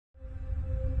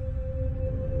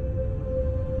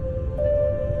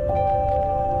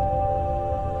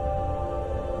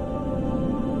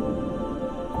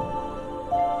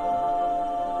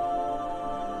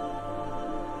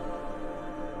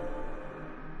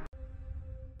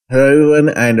Hello everyone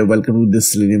and welcome to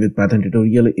this Selenium with Python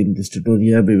tutorial. In this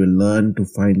tutorial, we will learn to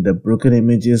find the broken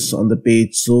images on the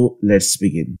page. So let's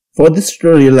begin. For this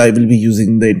tutorial, I will be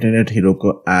using the Internet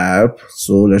Heroku app.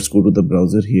 So let's go to the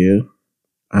browser here,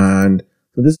 and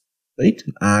so this right,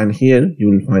 and here you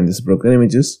will find this broken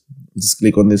images. Just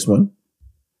click on this one,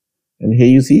 and here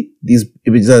you see these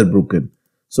images are broken.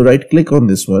 So right click on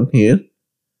this one here,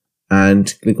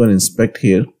 and click on inspect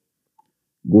here.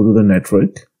 Go to the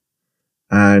network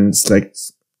and select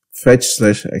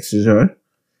fetch/xhr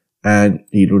and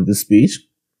reload this page,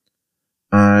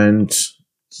 and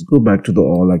just go back to the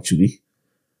all actually.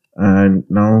 And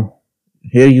now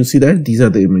here you see that these are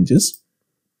the images,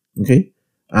 okay,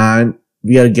 and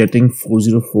we are getting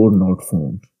 404 not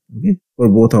found, okay, for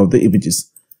both of the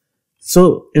images.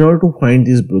 So in order to find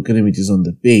these broken images on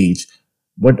the page,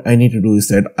 what I need to do is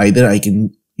that either I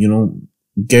can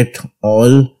get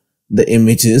all the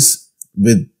images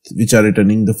with which are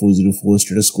returning the 404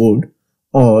 status code,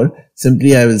 or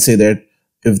simply I will say that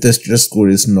if the status code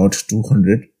is not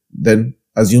 200, then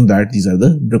assume that these are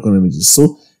the broken images.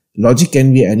 So logic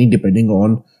can be any depending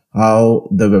on how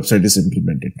the website is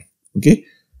implemented. Okay,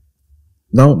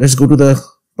 now let's go to the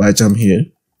PyCharm here,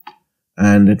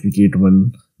 and let me create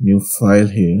one new file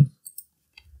here.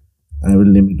 I will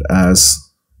name it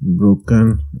as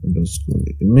broken underscore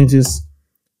images.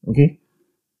 Okay,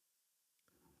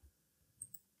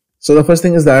 so the first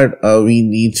thing is that we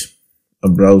need a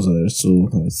browser. So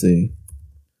let's say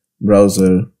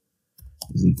browser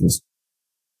is equals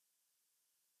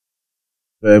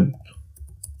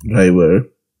WebDriver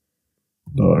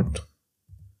dot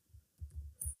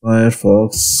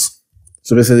Firefox.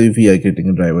 So basically we are getting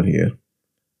a driver here,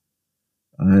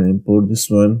 and import this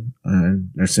one,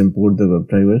 and let's import the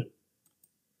WebDriver.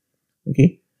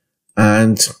 Okay,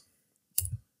 and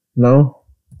now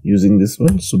using this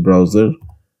one, so browser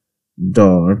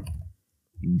dot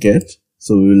get,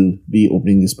 so we will be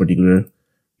opening this particular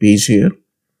page here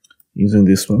using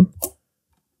this one.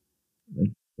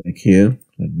 Back here,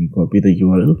 let me copy the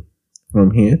URL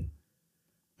from here,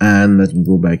 and let me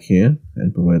go back here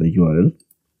and provide the URL.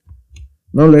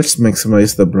 Now let's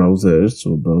maximize the browser,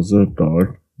 so browser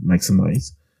dot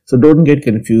maximize. So don't get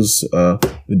confused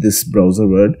with this browser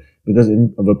word, because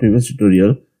in our previous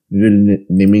tutorial we will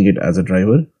naming it as a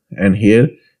driver, and here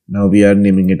now we are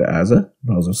naming it as a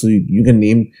browser. So you can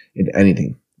name it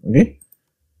anything. Okay,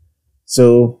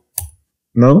 so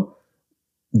now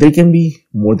there can be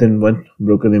more than one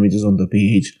broken images on the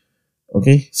page.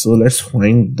 Okay, so let's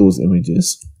find those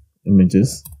images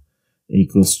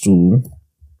equals to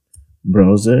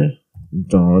browser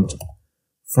dot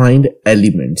find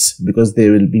elements, because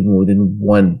there will be more than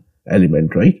one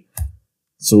element, right?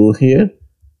 So here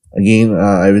again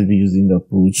I will be using the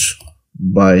approach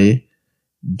by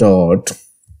dot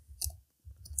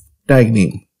tag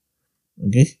name.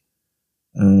 Okay,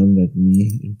 and let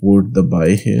me import the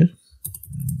by here,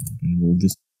 remove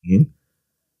this again,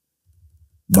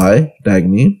 by tag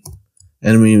name,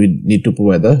 and we need to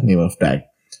provide the name of tag.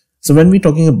 So when we're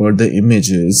talking about the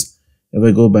images, if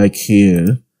I go back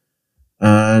here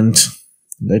and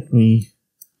let me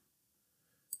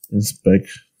inspect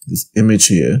this image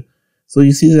here, so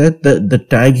you see that the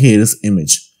tag here is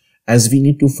image. As we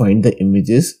need to find the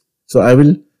images, so I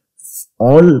will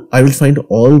find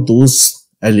all those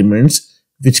elements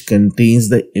which contains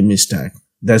the image tag.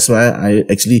 That's why I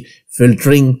actually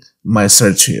filtering my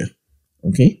search here.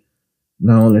 Okay,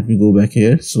 now let me go back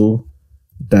here. So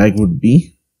tag would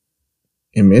be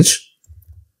image.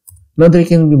 Now there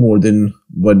can be more than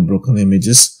one broken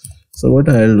images. So what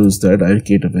I'll do is that I'll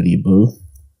create a variable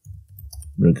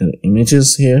broken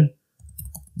images here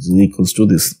is equals to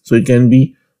this. So it can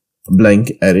be a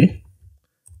blank array.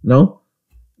 Now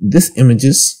this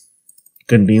images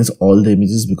contains all the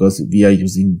images because we are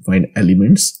using find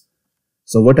elements.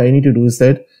 So what I need to do is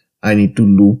that I need to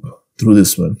loop through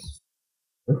this one,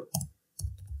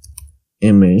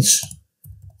 image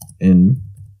in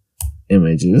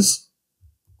images.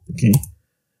 Okay,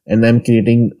 and I'm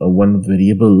creating one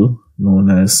variable known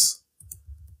as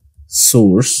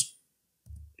source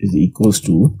is equals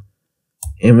to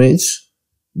image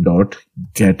dot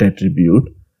get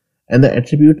attribute, and the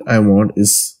attribute I want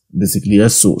is basically a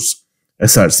source,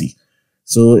 src.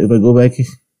 So if I go back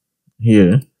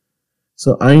here,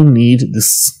 so I need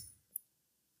this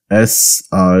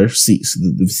src. So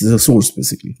this is a source,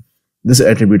 basically this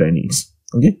attribute I need.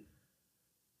 Okay,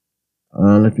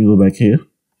 let me go back here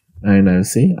and I'll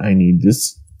say I need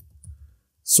this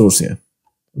source here.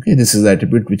 Okay, this is the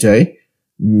attribute which I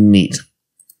need,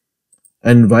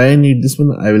 and why I need this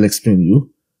one I will explain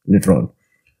you later on.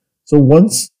 So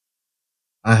once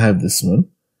I have this one,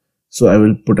 So I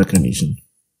will put a condition.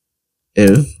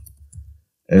 If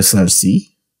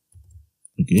src,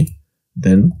 okay,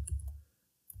 then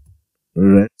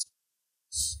rest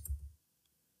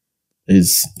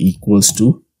is equals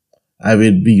to, I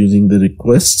will be using the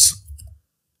requests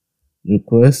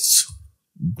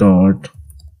dot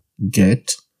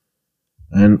get,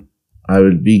 and I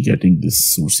will be getting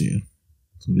this source here.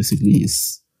 So basically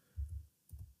is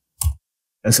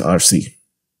src.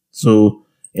 So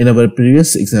in our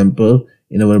previous example,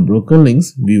 in our broken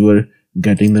links, we were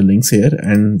getting the links here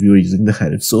and we were using the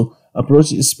href. So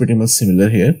approach is pretty much similar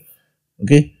here.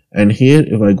 Okay, and here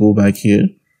if I go back here,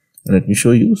 let me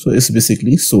show you. So it's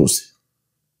basically source.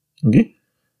 Okay,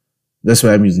 that's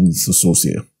why I'm using this source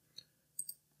here.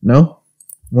 Now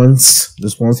once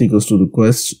response equals to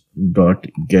request dot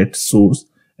get source,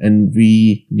 and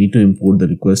we need to import the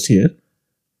request here.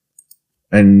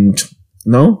 And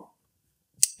now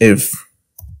if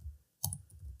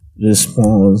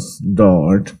response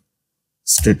dot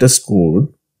status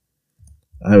code,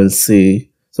 I will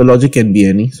say, so logic can be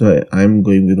any, so I'm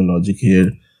going with a logic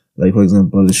here, like for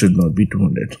example it should not be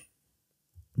 200.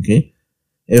 Okay,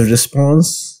 if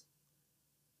response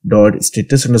dot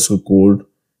status underscore code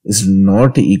is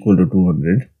not equal to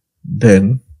 200,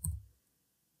 then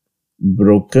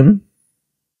broken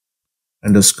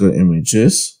underscore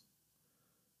images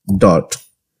dot.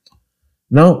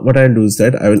 Now what I'll do is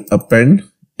that I will append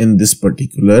in this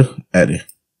particular array,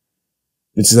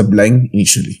 which is a blank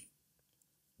initially.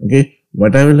 Okay,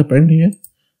 what I will append here?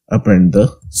 Append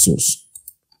the source.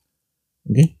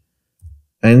 Okay,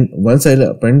 and once I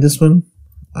append this one,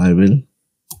 I will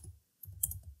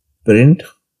print.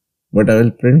 What I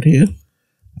will print here,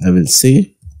 I will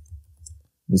say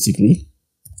basically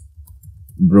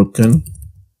broken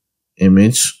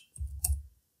image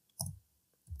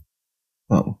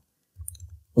found.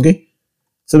 Okay,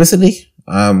 so basically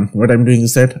what I'm doing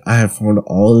is that I have found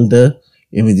all the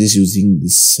images using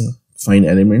this find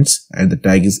elements, and the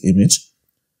tag is image.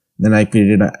 Then I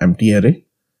created an empty array,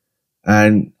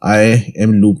 and I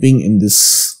am looping in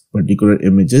this particular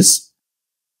images,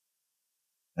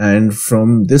 and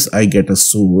from this I get a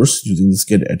source using this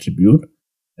get attribute,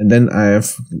 and then I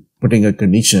have putting a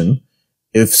condition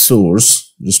if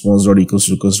source response dot equals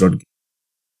to request dot get,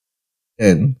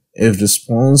 and if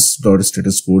response dot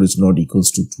status code is not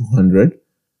equals to 200,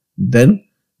 then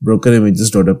broken images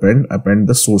dot append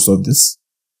the source of this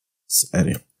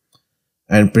array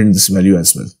and print this value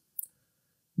as well.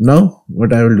 Now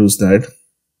what I will do is that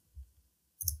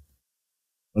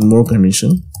one more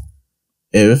condition,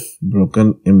 if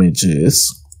broken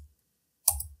images,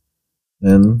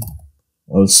 then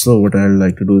also what I would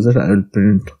like to do is that I will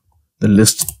print the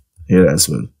list here as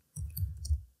well.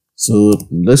 So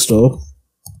list of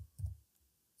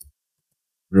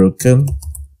broken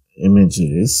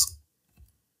images,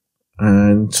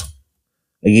 and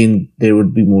again there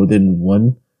would be more than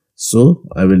one, so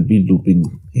I will be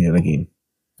looping here again.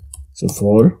 So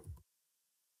for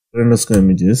underscore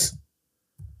images,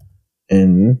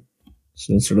 and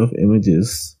so instead of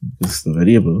images, this is the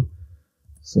variable,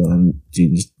 so I'll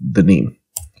change the name.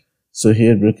 So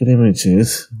here broken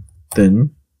images,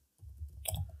 then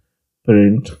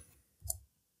print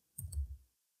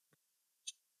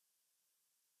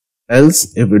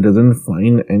else if it doesn't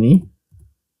find any,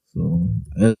 so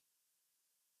else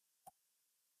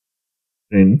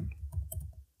print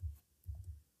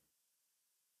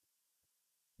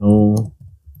no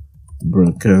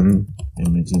broken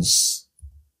images.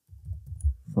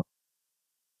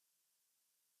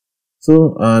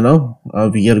 So now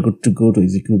we are good to go to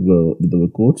execute with our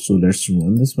code. So let's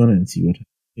run this one and see what happens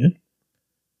here.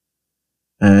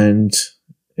 And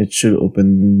it should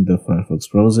open the Firefox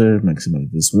browser,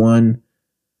 maximize this one,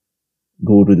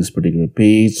 go to this particular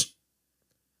page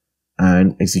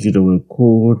and execute our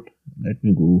code. Let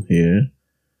me go here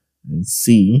and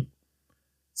see.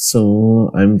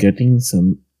 So I'm getting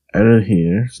some error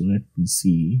here. So let me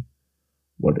see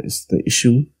what is the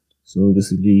issue. So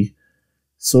basically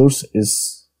source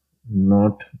is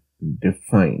not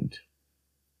defined.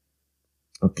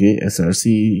 Okay,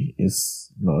 src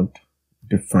is not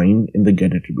defined in the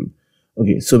get attribute.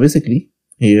 Okay, so basically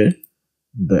here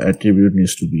the attribute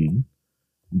needs to be in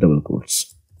double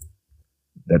quotes.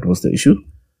 That was the issue.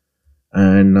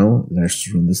 And now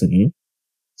let's run this again,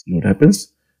 see what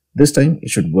happens. This time it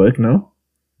should work now.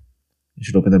 You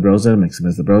should open the browser,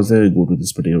 maximize the browser, go to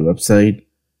this particular website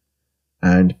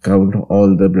and count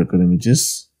all the broken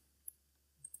images.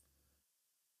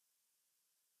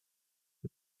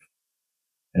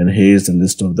 And here's the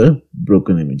list of the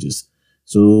broken images.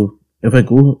 So if I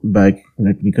go back,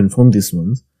 let me confirm these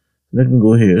ones. Let me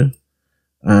go here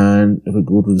And if I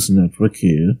go to this network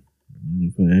here,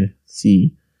 if I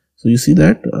see, so you see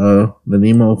that the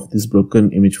name of this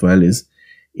broken image file is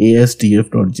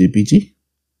asdf.jpg.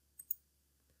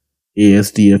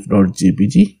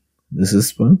 asdf.jpg, this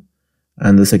is one,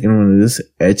 and the second one is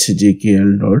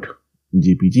hjkl.jpg,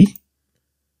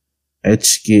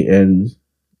 hkl.jpg.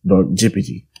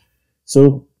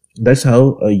 So that's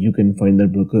how you can find the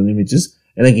broken images.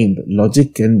 And again, the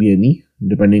logic can be any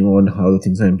depending on how the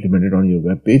things are implemented on your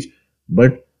web page.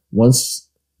 But once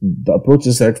the approach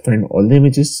is that find all the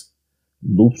images,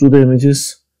 loop through the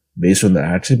images based on the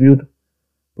attribute,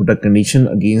 put a condition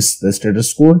against the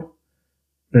status code,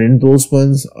 print those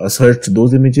ones, assert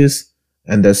those images,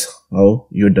 and that's how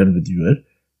you're done with your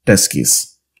test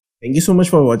case. Thank you so much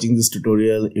for watching this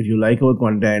tutorial. If you like our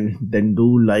content, then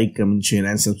do like, comment, share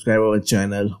and subscribe our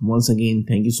channel. Once again,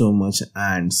 thank you so much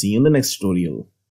and see you in the next tutorial.